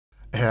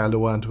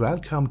Hello and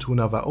welcome to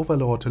another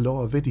Overlord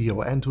lore video,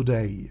 and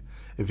today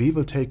we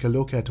will take a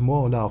look at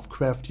more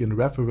Lovecraftian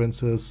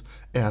references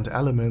and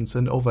elements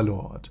in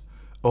Overlord.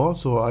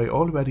 Also, I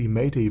already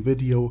made a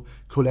video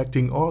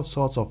collecting all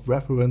sorts of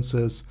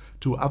references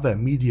to other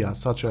media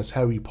such as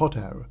Harry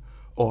Potter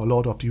or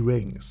Lord of the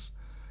Rings,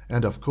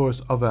 and of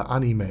course other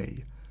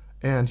anime,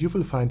 and you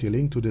will find a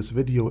link to this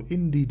video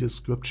in the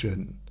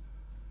description.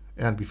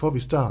 And before we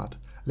start,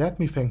 let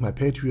me thank my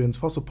Patreons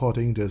for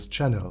supporting this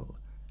channel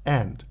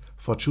and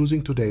for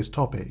choosing today's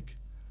topic.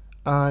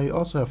 I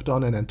also have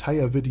done an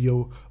entire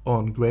video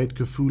on Great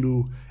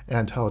Cthulhu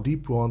and how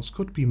deep ones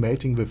could be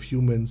mating with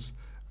humans,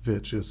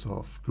 which is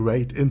of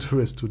great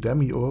interest to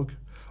Demiurge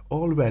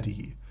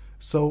already,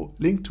 so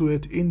link to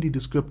it in the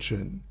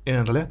description.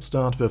 And let's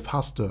start with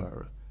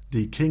Hastur,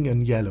 the King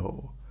in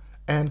Yellow.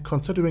 And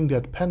considering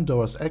that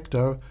Pandora's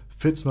actor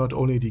fits not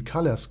only the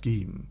color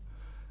scheme,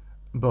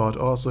 but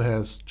also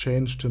has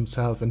changed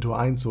himself into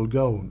Ainz Ooal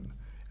Gown,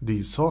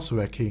 the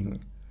Sorcerer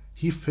King,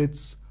 he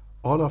fits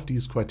all of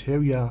these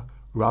criteria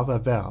rather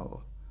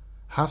well.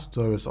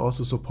 Hastur is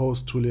also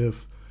supposed to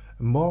live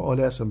more or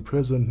less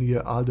imprisoned near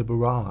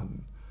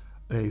Aldebaran,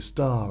 a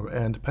star,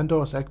 and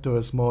Pandora's actor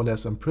is more or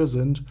less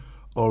imprisoned,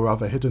 or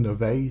rather hidden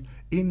away,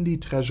 in the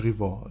Treasury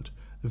Vault,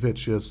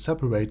 which is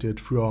separated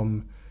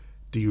from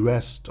the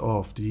rest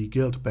of the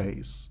guild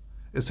base,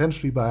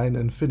 essentially by an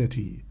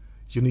infinity.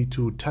 You need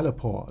to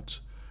teleport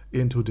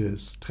into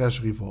this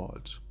Treasury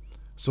Vault.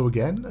 So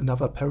again,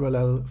 another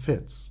parallel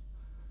fits.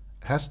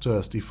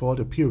 Hastur's default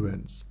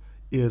appearance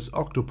is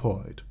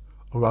octopoid,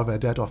 or rather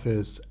that of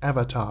his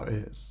avatar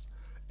is,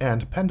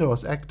 and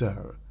Pandora's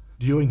actor,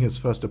 during his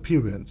first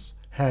appearance,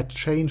 had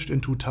changed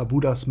into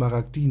Tabula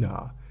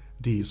Smaragdina,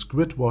 the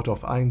Squidward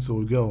of Ainz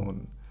Ooal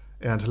Gown,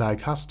 and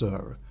like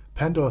Hastur,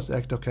 Pandora's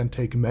actor can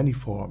take many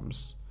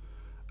forms.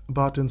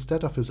 But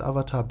instead of his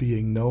avatar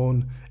being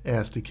known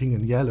as the King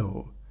in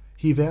Yellow,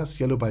 he wears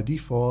yellow by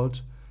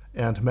default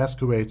and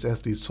masquerades as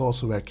the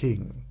Sorcerer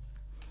King.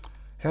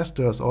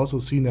 Hastur is also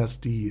seen as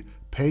the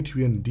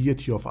patron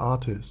deity of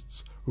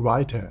artists,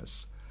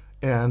 writers,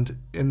 and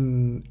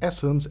in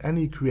essence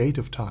any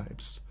creative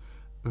types,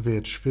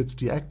 which fits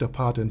the actor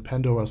part in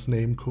Pandora's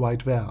name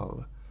quite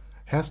well.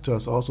 Hastur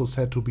is also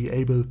said to be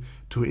able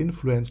to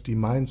influence the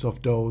minds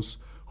of those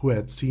who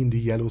had seen the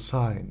yellow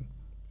sign,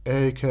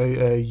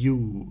 aka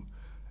you,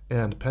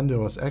 and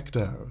Pandora's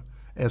actor,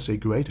 as a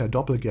greater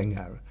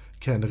doppelganger,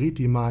 can read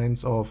the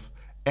minds of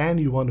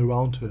anyone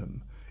around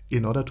him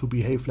in order to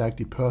behave like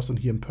the person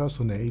he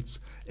impersonates,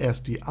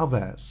 as the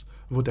others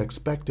would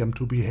expect them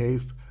to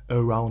behave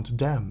around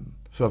them.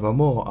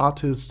 Furthermore,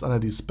 artists under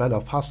the spell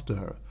of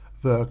Hastur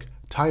work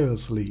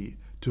tirelessly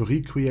to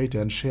recreate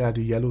and share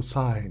the yellow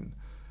sign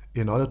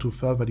in order to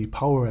further the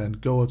power and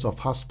goals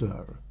of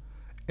Hastur.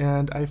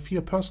 And I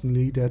fear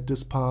personally that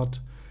this part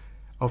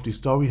of the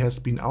story has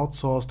been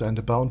outsourced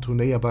and bound to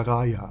Nea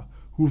Baraya,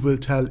 who will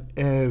tell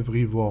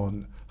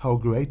everyone how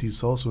great the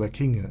Sorcerer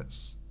King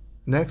is.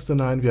 Next in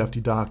line we have the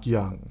Dark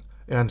Young,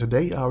 and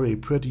they are a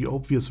pretty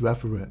obvious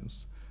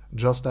reference,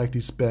 just like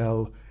the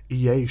spell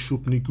Ie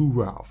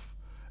Shub-Nigurath,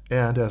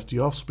 and as the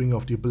offspring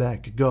of the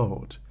Black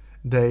Goat,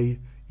 they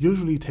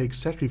usually take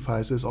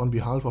sacrifices on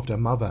behalf of their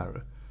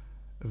mother,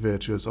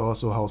 which is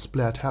also how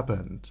Splat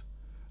happened.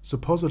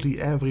 Supposedly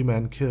every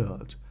man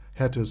killed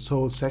had his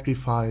soul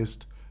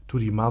sacrificed to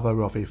the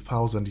mother of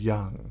 1,000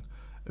 young,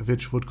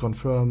 which would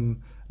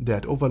confirm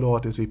that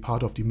Overlord is a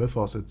part of the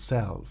mythos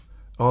itself.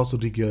 Also,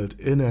 the guild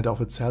in and of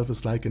itself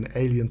is like an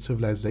alien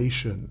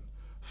civilization,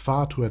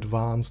 far too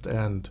advanced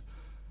and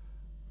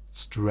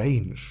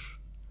strange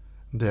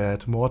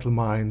that mortal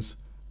minds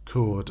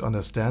could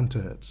understand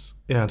it.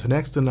 And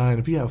next in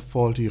line we have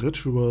faulty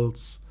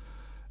rituals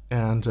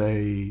and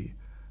a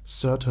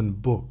certain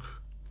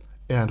book.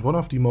 And one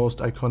of the most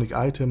iconic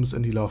items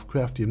in the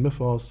Lovecraftian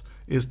mythos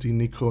is the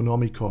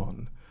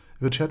Necronomicon,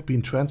 which had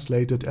been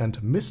translated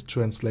and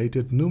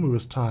mistranslated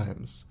numerous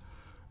times.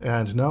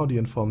 And now the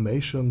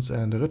informations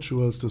and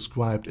rituals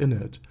described in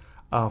it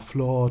are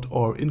flawed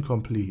or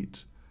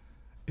incomplete.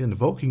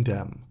 Invoking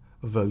them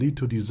will lead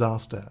to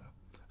disaster.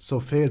 So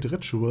failed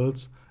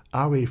rituals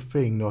are a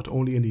thing not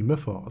only in the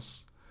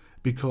mythos,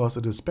 because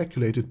it is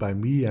speculated by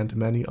me and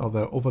many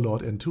other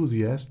Overlord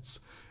enthusiasts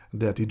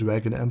that the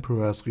Dragon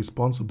Emperor is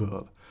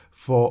responsible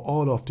for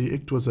all of the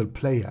Yggdrasil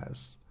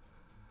players,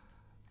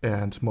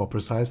 and more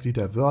precisely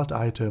their world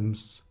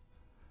items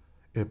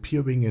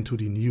appearing into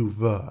the new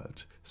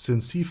world,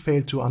 since he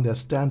failed to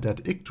understand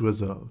that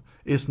Yggdrasil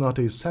is not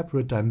a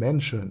separate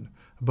dimension,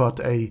 but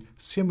a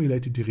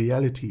simulated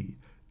reality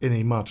in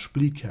a much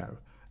bleaker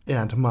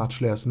and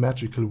much less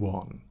magical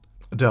one,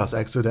 thus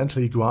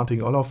accidentally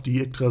granting all of the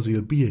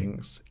Yggdrasil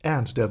beings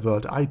and their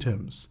world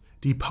items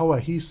the power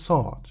he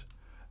sought,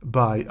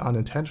 by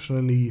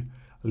unintentionally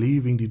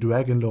leaving the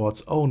Dragon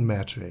Lord's own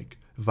magic,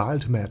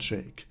 wild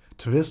magic,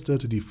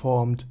 twisted,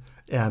 deformed,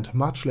 and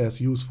much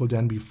less useful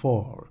than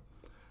before.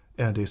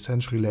 And a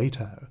century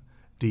later,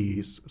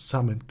 these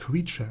summoned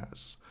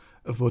creatures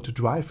would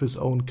drive his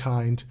own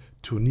kind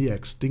to near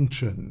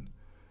extinction,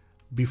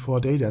 before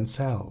they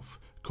themselves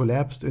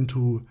collapsed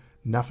into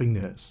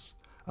nothingness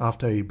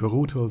after a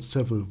brutal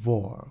civil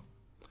war.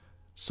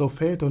 So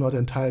failed or not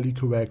entirely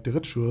correct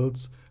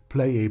rituals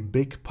play a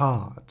big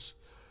part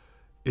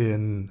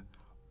in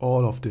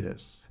all of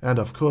this. And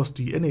of course,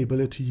 the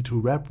inability to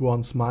wrap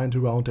one's mind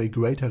around a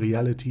greater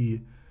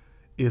reality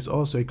is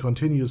also a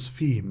continuous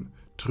theme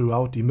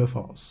throughout the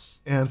mythos.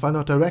 And while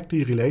not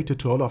directly related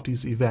to all of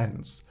these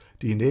events,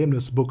 the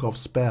Nameless Book of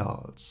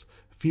Spells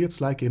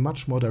feels like a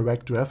much more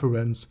direct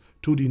reference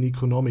to the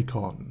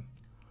Necronomicon,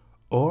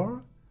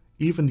 or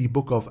even the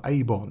Book of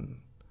Eibon.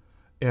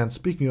 And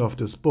speaking of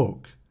this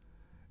book,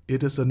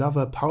 it is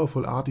another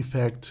powerful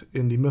artifact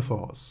in the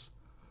mythos,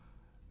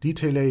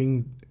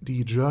 detailing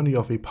the journey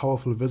of a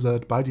powerful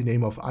wizard by the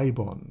name of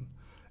Eibon,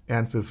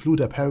 and with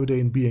Fluda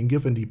Paradane being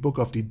given the Book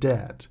of the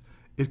Dead,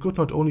 it could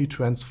not only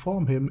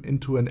transform him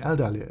into an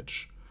Elder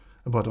Lich,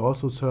 but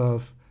also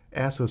serve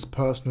as his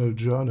personal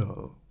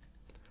journal.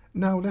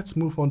 Now let's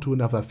move on to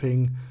another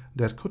thing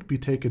that could be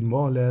taken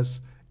more or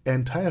less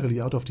entirely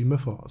out of the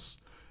mythos,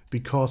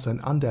 because an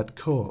undead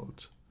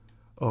cult,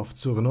 of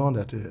Zurnon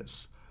that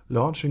is,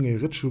 launching a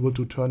ritual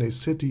to turn a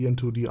city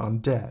into the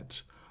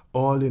undead,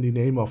 all in the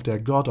name of their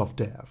god of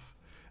death,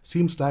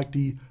 seems like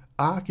the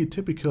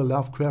archetypical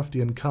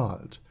Lovecraftian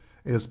cult,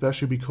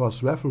 especially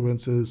because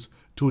references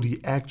to the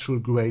actual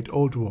Great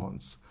Old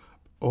Ones,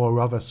 or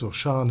rather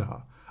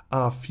Surshana,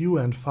 are few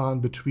and far in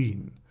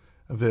between,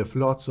 with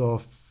lots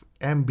of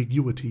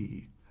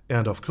ambiguity.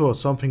 And of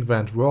course something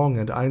went wrong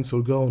and Ainz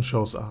Ooal Gown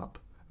shows up,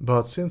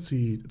 but since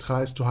he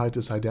tries to hide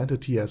his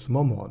identity as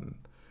Momon,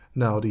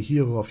 now the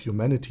hero of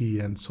humanity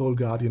and sole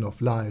guardian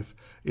of life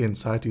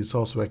inside the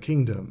Sorcerer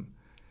Kingdom,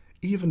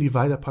 even the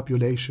wider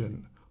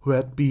population, who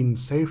had been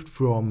saved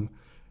from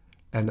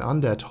an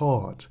undead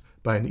horde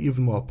by an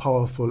even more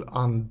powerful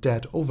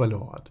undead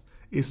overlord,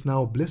 is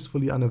now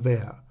blissfully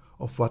unaware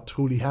of what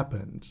truly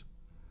happened.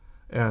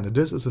 And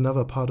this is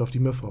another part of the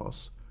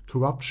mythos: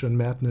 corruption,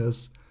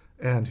 madness,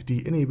 and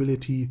the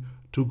inability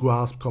to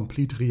grasp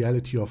complete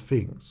reality of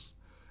things,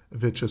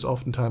 which is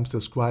oftentimes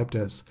described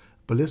as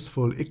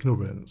blissful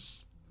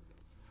ignorance,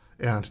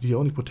 and the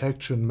only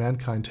protection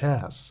mankind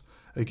has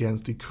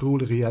against the cruel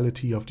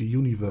reality of the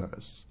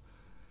universe.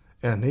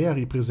 And Nea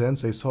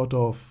represents a sort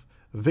of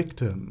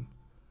victim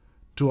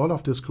to all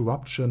of this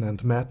corruption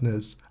and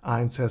madness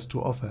Ainz has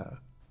to offer.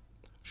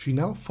 She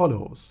now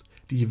follows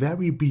the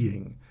very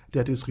being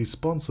that is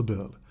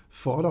responsible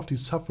for all of the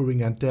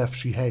suffering and death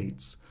she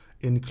hates,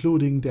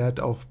 including that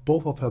of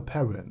both of her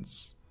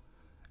parents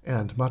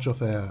and much of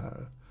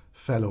her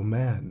fellow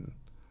man.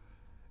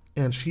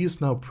 And she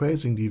is now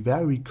praising the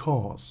very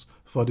cause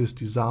for this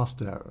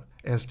disaster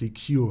as the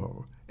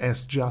cure,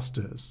 as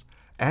justice,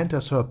 and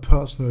as her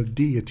personal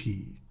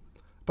deity.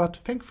 But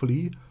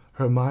thankfully,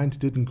 her mind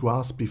didn't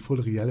grasp the full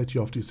reality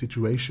of the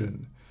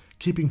situation,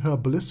 keeping her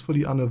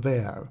blissfully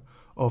unaware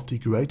of the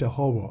greater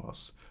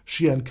horrors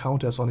she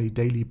encounters on a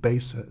daily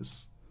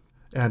basis.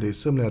 And a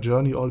similar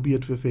journey,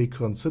 albeit with a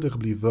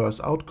considerably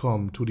worse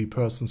outcome to the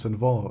persons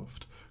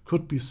involved,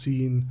 could be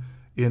seen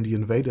in the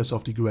Invaders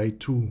of the Great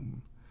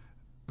Tomb,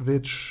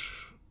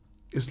 which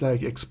is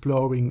like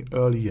exploring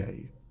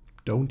earlier.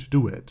 Don't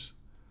do it.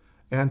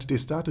 And they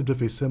started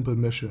with a simple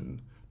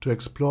mission: to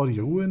explore the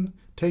ruin,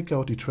 take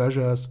out the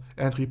treasures,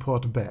 and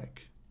report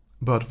back.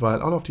 But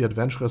while all of the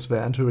adventurers were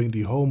entering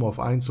the home of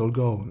Ainz Ooal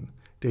Gown,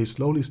 they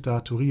slowly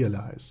start to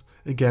realize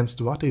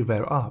against what they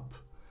were up,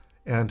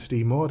 and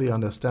the more they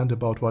understand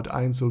about what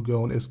Ainz Ooal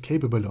Gown is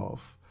capable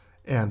of,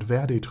 and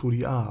where they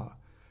truly are,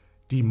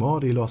 the more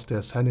they lost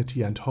their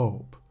sanity and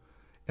hope.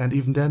 And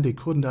even then they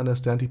couldn't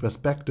understand the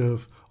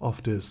perspective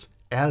of this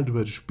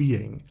eldritch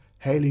being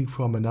hailing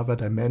from another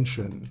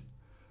dimension.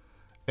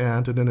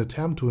 And in an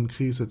attempt to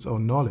increase its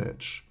own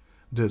knowledge,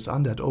 this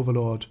undead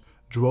overlord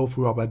drove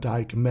Robert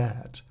Dyke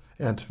mad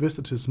and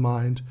twisted his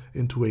mind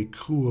into a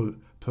cruel,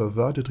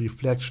 perverted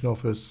reflection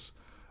of his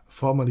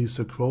formerly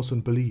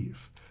sacrosanct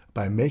belief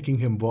by making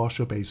him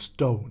worship a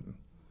stone.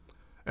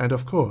 And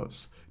of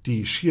course,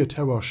 the sheer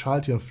terror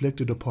Shalti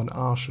inflicted upon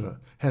Arche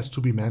has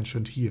to be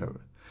mentioned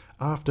here,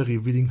 after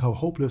revealing how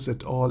hopeless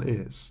it all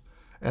is,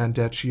 and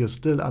that she is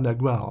still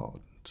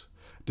underground,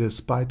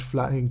 despite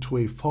flying to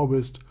a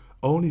forest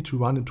only to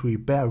run into a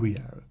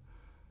barrier,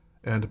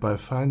 and by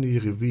finally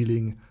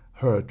revealing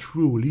her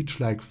true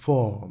leech-like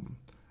form,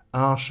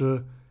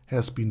 Arche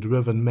has been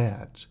driven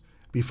mad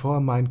before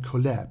her mind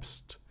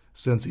collapsed,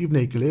 since even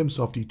a glimpse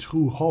of the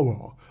true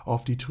horror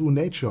of the true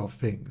nature of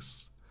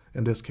things,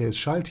 in this case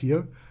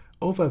Shaltir,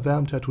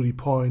 overwhelmed her to the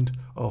point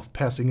of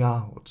passing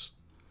out.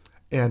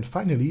 And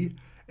finally,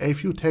 a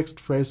few text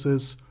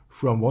phrases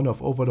from one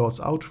of Overlord's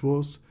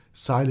outros,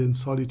 Silent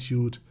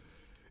Solitude,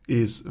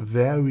 is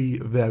very,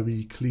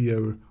 very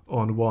clear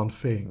on one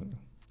thing: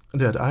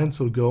 that Ainz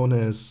Ooal Gown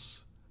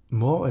is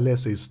more or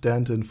less a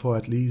stand-in for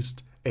at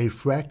least a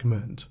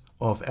fragment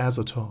of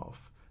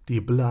Azathoth, the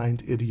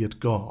blind idiot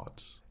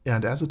god.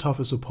 And Azathoth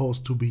is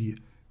supposed to be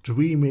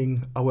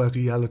dreaming our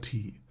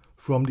reality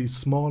from the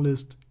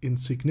smallest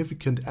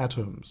insignificant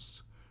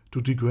atoms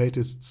to the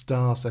greatest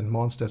stars and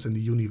monsters in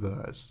the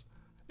universe.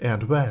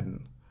 And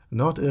when,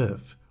 not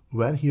if,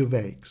 when he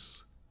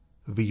awakes,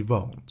 we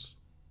won't.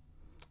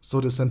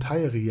 So this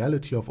entire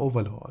reality of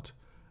Overlord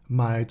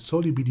might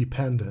solely be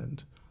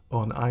dependent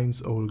on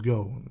Ainz Ooal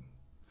Gown.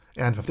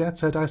 And with that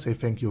said, I say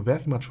thank you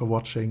very much for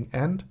watching,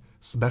 and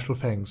special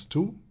thanks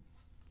to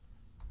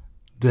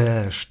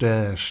Dash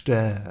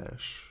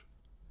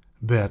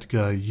Bad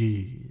Guy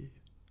Yi,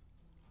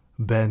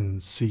 Ben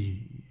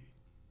C,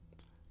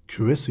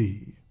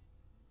 Chrissy,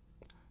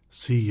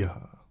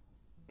 Sia,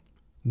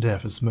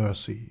 Death is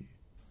Mercy,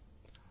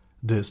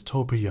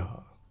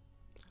 Dystopia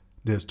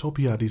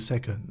the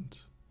Second,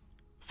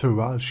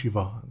 Feral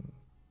Shivan,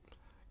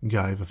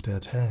 Guy with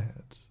Dead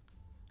Head,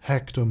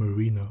 Hector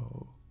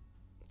Marino,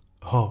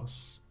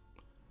 Hoss,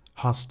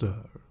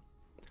 Huster,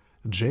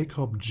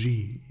 Jacob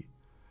G,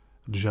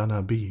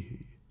 Jana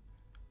B,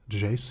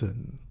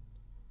 Jason,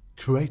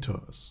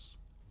 Kratos,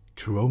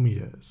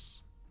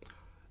 Chromius,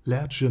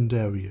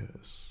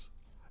 Legendarius,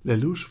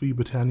 Lelouch V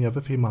Britannia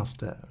with a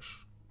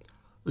Mustache,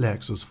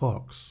 Lexus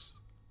Fox,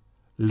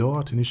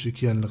 Lord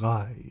Nishikian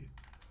Rai,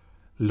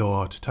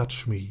 Lord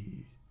Touch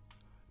Me,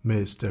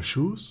 Mr.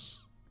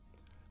 Shoes,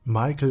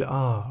 Michael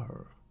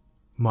R,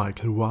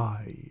 Michael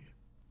Y,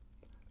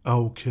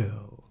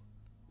 O'Kill,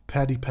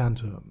 Paddy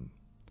Pantom,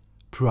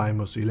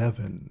 Primus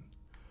 11,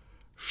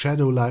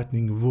 Shadow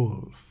Lightning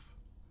Wolf,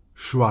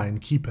 Shrine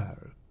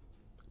Keeper,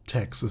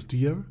 Texas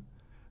Deer,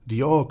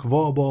 The Orc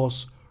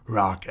Warboss,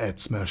 Rock Ed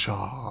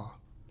Smasher,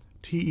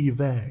 T.E.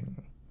 Wang,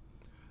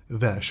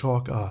 Vash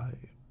Hawkeye,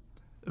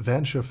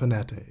 Venture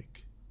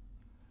Fanatic,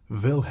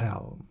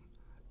 Wilhelm,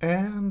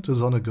 and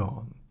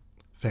Sonnegon.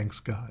 Thanks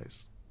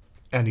guys.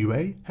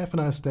 Anyway, have a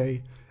nice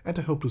day, and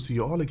I hope to see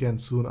you all again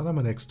soon on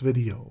my next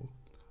video.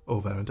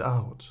 Over and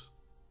out.